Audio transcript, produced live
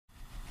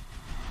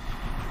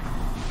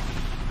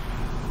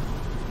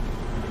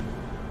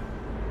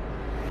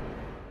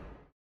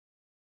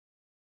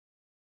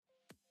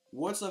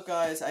What's up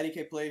guys,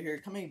 IDK Player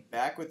here, coming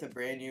back with a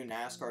brand new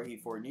NASCAR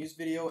Heat 4 news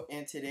video,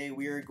 and today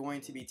we are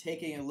going to be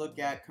taking a look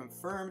at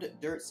confirmed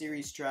Dirt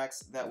Series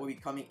tracks that will be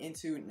coming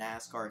into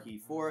NASCAR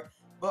Heat 4.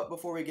 But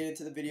before we get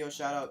into the video,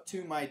 shout out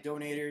to my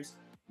donators,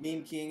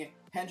 MemeKing,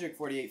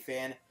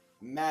 Hendrick48Fan,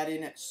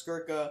 Madden,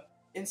 Skirka,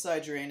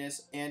 Inside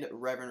Uranus, and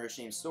Reverend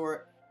Rashim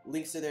Store.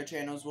 Links to their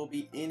channels will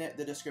be in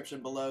the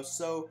description below,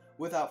 so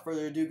without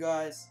further ado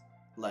guys,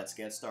 let's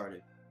get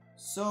started.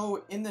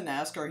 So, in the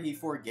NASCAR Heat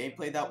 4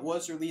 gameplay that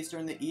was released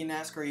during the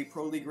NASCAR Heat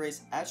Pro League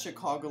race at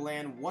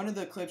Chicagoland, one of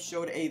the clips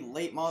showed a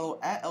late model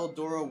at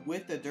Eldora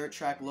with the dirt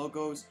track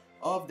logos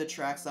of the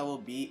tracks that will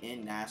be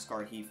in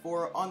NASCAR Heat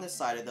 4 on the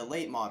side of the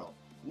late model.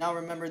 Now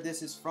remember,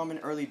 this is from an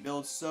early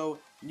build, so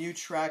new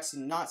tracks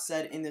not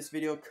said in this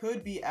video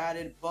could be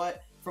added,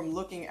 but from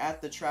looking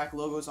at the track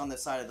logos on the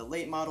side of the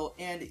late model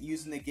and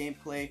using the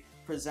gameplay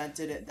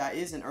presented that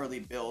is an early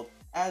build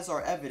as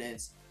our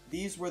evidence,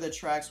 these were the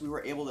tracks we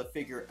were able to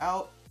figure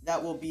out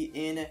that will be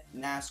in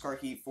NASCAR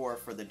Heat 4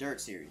 for the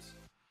Dirt Series.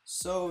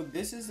 So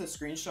this is the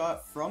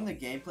screenshot from the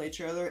gameplay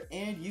trailer,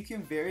 and you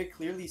can very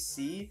clearly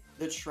see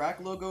the track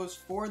logos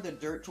for the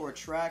Dirt Tour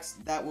tracks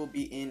that will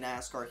be in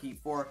NASCAR Heat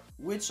 4,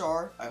 which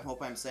are, I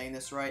hope I'm saying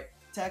this right,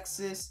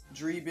 Texas,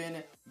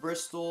 Drebin,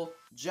 Bristol,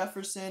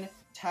 Jefferson,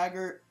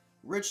 Taggart,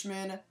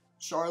 Richmond,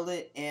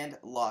 Charlotte, and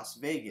Las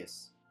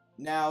Vegas.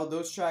 Now,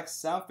 those tracks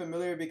sound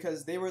familiar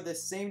because they were the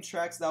same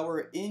tracks that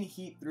were in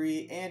Heat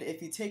 3, and if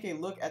you take a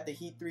look at the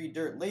Heat 3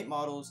 Dirt late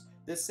models,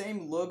 the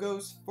same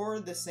logos for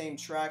the same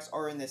tracks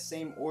are in the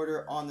same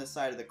order on the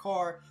side of the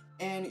car,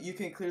 and you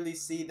can clearly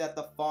see that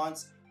the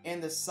fonts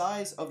and the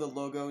size of the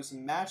logos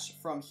match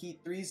from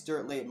Heat 3's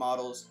Dirt late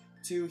models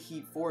to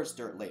Heat 4's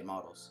Dirt late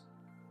models.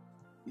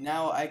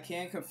 Now, I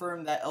can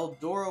confirm that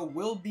Eldora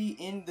will be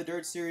in the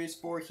Dirt Series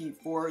for Heat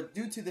 4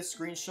 due to the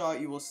screenshot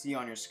you will see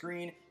on your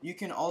screen. You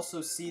can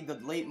also see the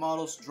late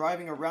models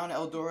driving around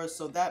Eldora,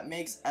 so that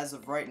makes, as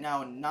of right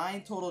now,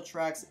 9 total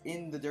tracks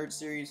in the Dirt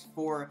Series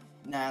for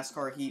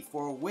NASCAR Heat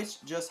 4,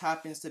 which just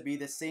happens to be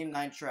the same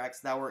 9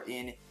 tracks that were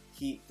in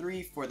Heat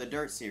 3 for the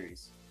Dirt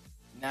Series.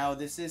 Now,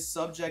 this is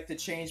subject to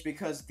change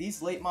because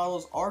these late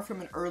models are from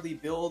an early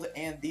build,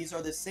 and these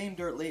are the same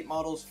dirt late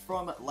models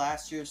from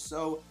last year,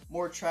 so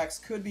more tracks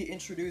could be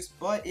introduced,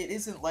 but it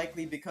isn't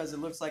likely because it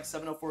looks like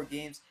 704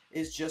 Games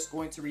is just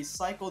going to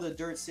recycle the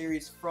Dirt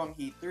Series from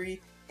Heat 3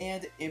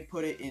 and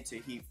input it into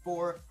Heat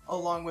 4,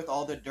 along with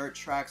all the dirt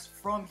tracks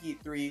from Heat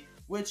 3,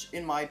 which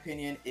in my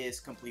opinion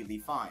is completely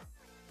fine.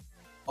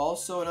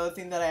 Also, another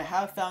thing that I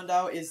have found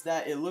out is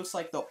that it looks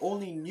like the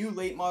only new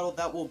late model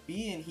that will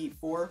be in Heat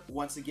 4,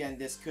 once again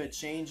this could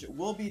change,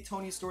 will be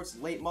Tony Stewart's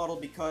late model,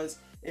 because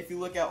if you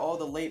look at all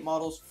the late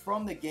models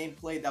from the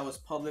gameplay that was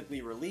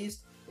publicly released,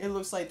 it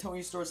looks like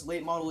Tony Stewart's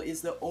late model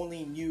is the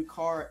only new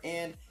car,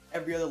 and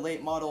every other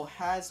late model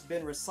has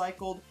been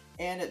recycled,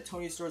 and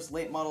Tony Stewart's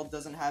late model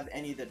doesn't have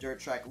any of the dirt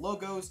track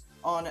logos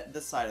on the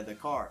side of the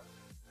car.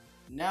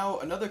 Now,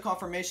 another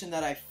confirmation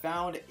that I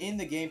found in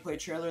the gameplay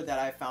trailer that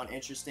I found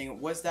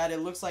interesting was that it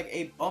looks like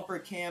a bumper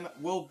cam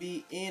will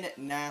be in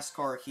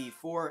NASCAR Heat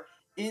 4.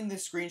 In the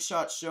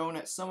screenshot shown,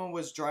 someone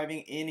was driving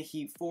in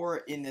Heat 4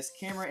 in this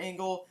camera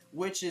angle,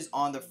 which is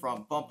on the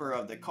front bumper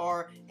of the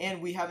car,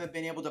 and we haven't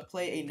been able to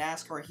play a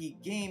NASCAR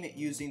Heat game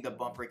using the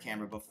bumper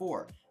camera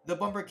before. The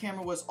bumper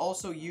camera was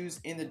also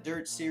used in the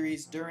Dirt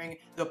Series during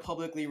the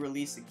publicly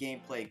released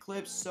gameplay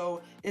clips,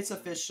 so it's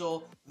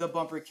official, the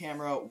bumper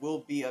camera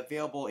will be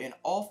available in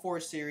all 4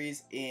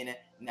 series in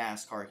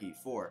NASCAR Heat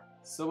 4.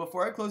 So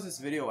before I close this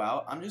video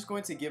out, I'm just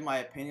going to give my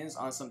opinions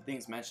on some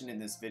things mentioned in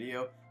this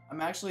video.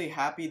 I'm actually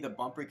happy the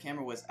bumper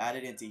camera was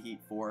added into Heat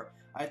 4.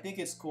 I think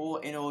it's cool,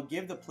 and it will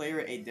give the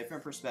player a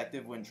different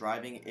perspective when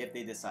driving if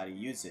they decide to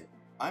use it.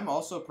 I'm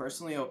also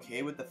personally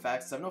okay with the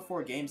fact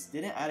 704 Games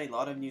didn't add a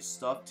lot of new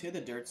stuff to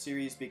the Dirt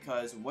Series,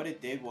 because what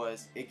it did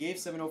was it gave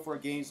 704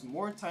 Games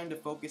more time to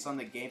focus on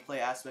the gameplay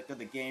aspect of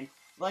the game,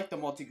 like the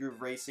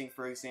multi-groove racing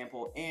for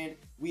example, and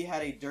we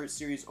had a Dirt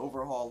Series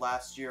overhaul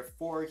last year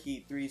for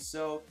Heat 3,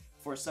 so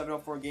for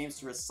 704 Games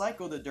to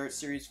recycle the Dirt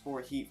Series for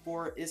Heat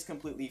 4 is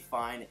completely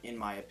fine in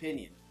my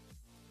opinion.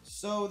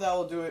 So that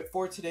will do it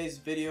for today's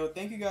video.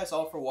 Thank you guys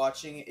all for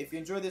watching. If you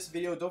enjoyed this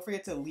video, don't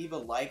forget to leave a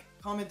like,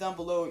 comment down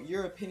below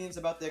your opinions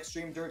about the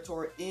Extreme Dirt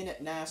Tour in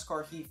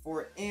NASCAR Heat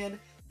 4, and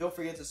don't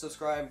forget to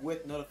subscribe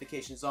with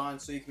notifications on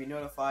so you can be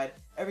notified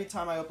every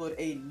time I upload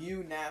a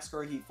new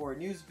NASCAR Heat 4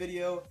 news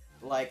video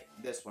like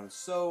this one.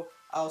 So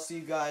I'll see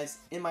you guys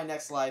in my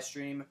next live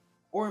stream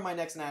or in my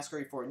next NASCAR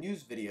Heat 4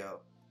 news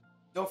video.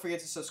 Don't forget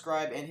to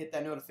subscribe and hit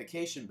that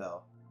notification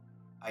bell.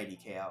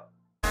 IDK out.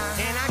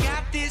 And I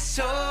got this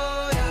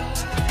soda,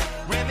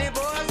 Remy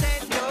boys.